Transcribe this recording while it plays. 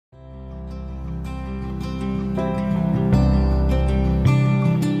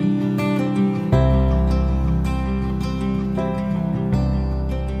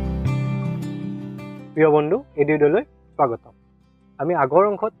প্ৰিয় বন্ধু এডিউইডলৈ স্বাগতম। আমি আগৰ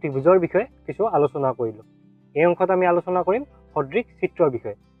অংশত ত্ৰিভুজৰ বিষয়ে কিছু আলোচনা কৰিলো। এই অংশত আমি আলোচনা কৰিম সদৃশ চিত্ৰৰ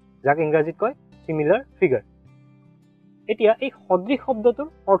বিষয়ে, যাক ইংৰাজীত কয় সিমিলাৰ ফিগাৰ। এতিয়া এই সদৃশ শব্দটোৰ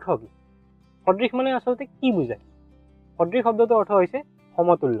অৰ্থ কি? সদৃশ মানে আসলতে কি বুজায়? সদৃশ শব্দটোৰ অৰ্থ হৈছে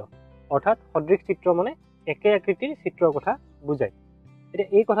সমতুল্য, অৰ্থাৎ সদৃশ চিত্ৰ মানে একে আকৃতিৰ চিত্ৰৰ কথা বুজায়। এতিয়া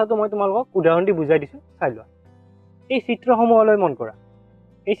এই কথাটো মই তোমালোকক উদাহৰণ দি বুজাই দিছো, চাই লোৱা। এই চিত্ৰসমূহলৈ মন কৰা।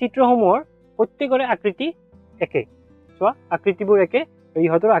 এই চিত্ৰসমূহৰ প্ৰত্যেকৰে আকৃতি একে। চোৱা, আকৃতিবোৰ একে,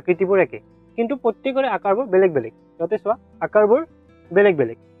 ইহঁতৰ আকৃতিবোৰ একে, কিন্তু প্ৰত্যেকৰে আকাৰবোৰ বেলেগ বেলেগ। ইহঁতে চোৱা আকাৰবোৰ বেলেগ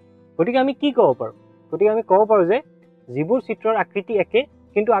বেলেগ। গতিকে আমি কি ক'ব পাৰোঁ? গতিকে আমি ক'ব পাৰোঁ যে যিবোৰ চিত্ৰৰ আকৃতি একে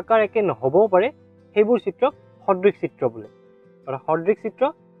কিন্তু আকাৰ একে নহ'বও পাৰে, সেইবোৰ চিত্ৰক সদৃশ চিত্ৰ বোলে। অৰ্থাৎ সদৃশ চিত্ৰ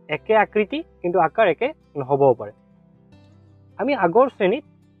একে আকৃতি কিন্তু আকাৰ একে নহ'বও পাৰে। আমি আগৰ শ্ৰেণীত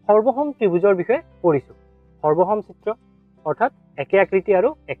সৰ্বসম ত্ৰিভুজৰ বিষয়ে পঢ়িছোঁ। সৰ্বসম চিত্ৰ অৰ্থাৎ একে আকৃতি আৰু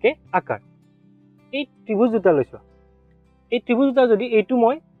একে আকাৰ। এই ত্ৰিভুজ দুটা লৈছোঁ। এই ত্ৰিভুজ দুটা যদি এইটো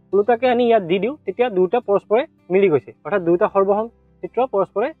মই ওলোটাকে আনি ইয়াত দি দিওঁ, তেতিয়া দুটা পৰস্পৰে মিলি গৈছে, অৰ্থাৎ দুটা সৰ্বসম চিত্ৰ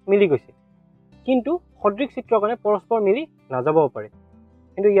পৰস্পৰে মিলি গৈছে। কিন্তু সদৃশ চিত্ৰৰ কাৰণে পৰস্পৰ মিলি নাযাবও পাৰে।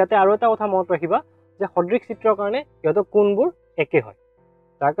 কিন্তু ইয়াতে আৰু এটা কথা মনত ৰাখিবা যে সদৃশ চিত্ৰৰ কাৰণে ইহঁতৰ কোণবোৰ একে হয়।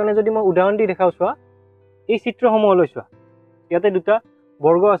 তাৰ কাৰণে যদি মই উদাহৰণ দি দেখাওঁ, চোৱা এই চিত্ৰসমূহলৈ চোৱা। ইয়াতে দুটা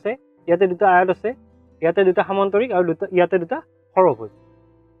বৰ্গ আছে, ইয়াতে দুটা আয়ত আছে, ইয়াতে দুটা সামান্তৰিক আৰু ইয়াতে দুটা সৰভুজ।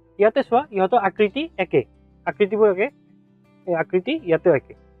 ইয়াতে চোৱা ইহঁতৰ আকৃতি একে, আকৃতিবোৰ একে, এই আকৃতি ইয়াতেও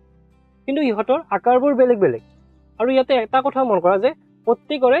একে, কিন্তু ইহঁতৰ আকাৰবোৰ বেলেগ বেলেগ। আৰু ইয়াতে এটা কথা মন কৰা যে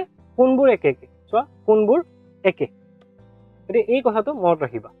প্ৰত্যেকৰে কোণবোৰ একে একে। চোৱা কোণবোৰ একে। গতিকে এই কথাটো মনত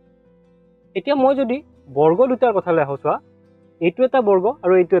ৰাখিবা। এতিয়া মই যদি বৰ্গ দুটাৰ কথালৈ আহোঁ, চোৱা এইটো এটা বৰ্গ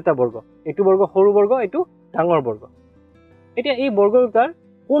আৰু এইটো এটা বৰ্গ, এইটো বৰ্গ সৰু বৰ্গ, এইটো ডাঙৰ বৰ্গ। এতিয়া এই বৰ্গ দুটাৰ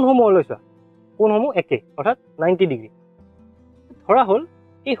কোণসমূহলৈ চোৱা, কোণসমূহ একে, অৰ্থাৎ 90 ডিগ্ৰী। ধৰা হ'ল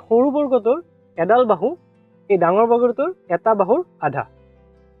এই সৰু বৰ্গটোৰ এডাল বাহু এই ডাঙৰ বৰ্গটোৰ এটা বাহুৰ আধা।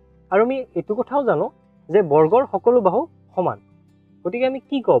 আৰু আমি এইটো কথাও জানো যে বৰ্গৰ সকলো বাহু সমান। গতিকে আমি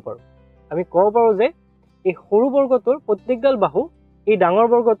কি ক'ব পাৰোঁ? আমি ক'ব পাৰোঁ যে এই সৰু বৰ্গটোৰ প্ৰত্যেকডাল বাহু এই ডাঙৰ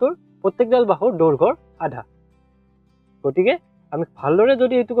বৰ্গটোৰ প্ৰত্যেকডাল বাহুৰ দৈৰ্ঘ্যৰ আধা। গতিকে আমি ভালদৰে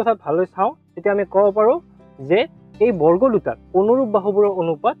যদি এইটো কথা ভালদৰে চাওঁ, তেতিয়া আমি ক'ব পাৰোঁ যে এই বৰ্গ দুটাৰ অনুৰূপ বাহুবোৰৰ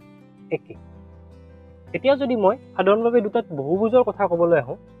অনুপাত একে। এতিয়া যদি মই সাধাৰণভাৱে দুটাত বহুভুজৰ কথা ক'বলৈ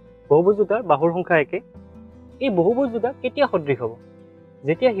আহোঁ, বহুভুজ দুটাৰ বাহুৰ সংখ্যা একে। এই বহুভুজ দুটা কেতিয়া সদৃশ হ'ব?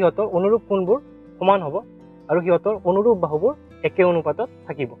 যেতিয়া সিহঁতৰ অনুৰূপ কোণবোৰ সমান হ'ব আৰু সিহঁতৰ অনুৰূপ বাহুবোৰ একে অনুপাতত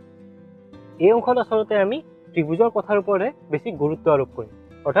থাকিব। এই অংশত আচলতে আমি ত্ৰিভুজৰ কথাৰ ওপৰতহে বেছি গুৰুত্ব আৰোপ কৰিম,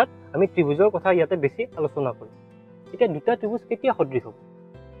 অৰ্থাৎ আমি ত্ৰিভুজৰ কথা ইয়াতে বেছি আলোচনা কৰিম। এতিয়া দুটা ত্ৰিভুজ কেতিয়া সদৃশ হ'ব?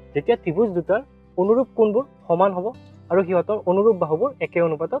 যেতিয়া ত্ৰিভুজ দুটাৰ অনুৰূপ কোণবোৰ সমান হ'ব আৰু সিহঁতৰ অনুৰূপ বাহুবোৰ একে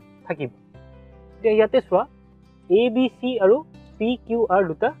অনুপাতত থাকিব। এতিয়া ইয়াতে চোৱা ABC আৰু PQR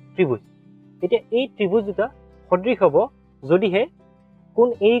দুটা ত্ৰিভুজ। এতিয়া এই ত্ৰিভুজ দুটা সদৃশ হ'ব যদিহে কোণ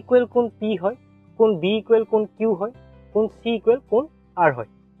A ইকুৱেল কোণ P হয়, কোণ B ইকুৱেল কোণ Q হয়, কোণ C ইকুৱেল কোণ R হয়,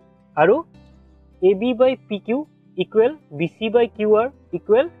 আৰু AB বাই PQ ইকুৱেল BC বাই QR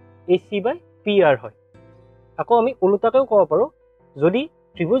ইকুৱেল AC বাই PR হয়। আকৌ আমি ওলোটাকেও ক'ব পাৰোঁ, যদি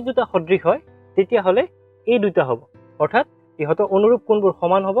ত্ৰিভুজ দুটা সদৃশ হয় তেতিয়াহ'লে এই দুটা হ'ব, অৰ্থাৎ ইহঁতৰ অনুৰূপ কোণবোৰ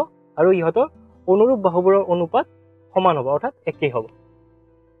সমান হ'ব আৰু ইহঁতৰ অনুৰূপ বাহুবোৰৰ অনুপাত সমান হ'ব, অৰ্থাৎ একেই হ'ব।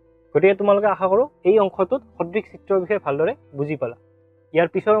 গতিকে তোমালোকে আশা কৰোঁ এই অংশটোত সদৃশ চিত্ৰৰ বিষয়ে ভালদৰে বুজি পালা। ইয়াৰ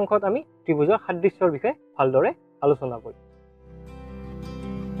পিছৰ অংশত আমি ত্ৰিভুজৰ সাদৃশ্যৰ বিষয়ে ভালদৰে আলোচনা কৰিম।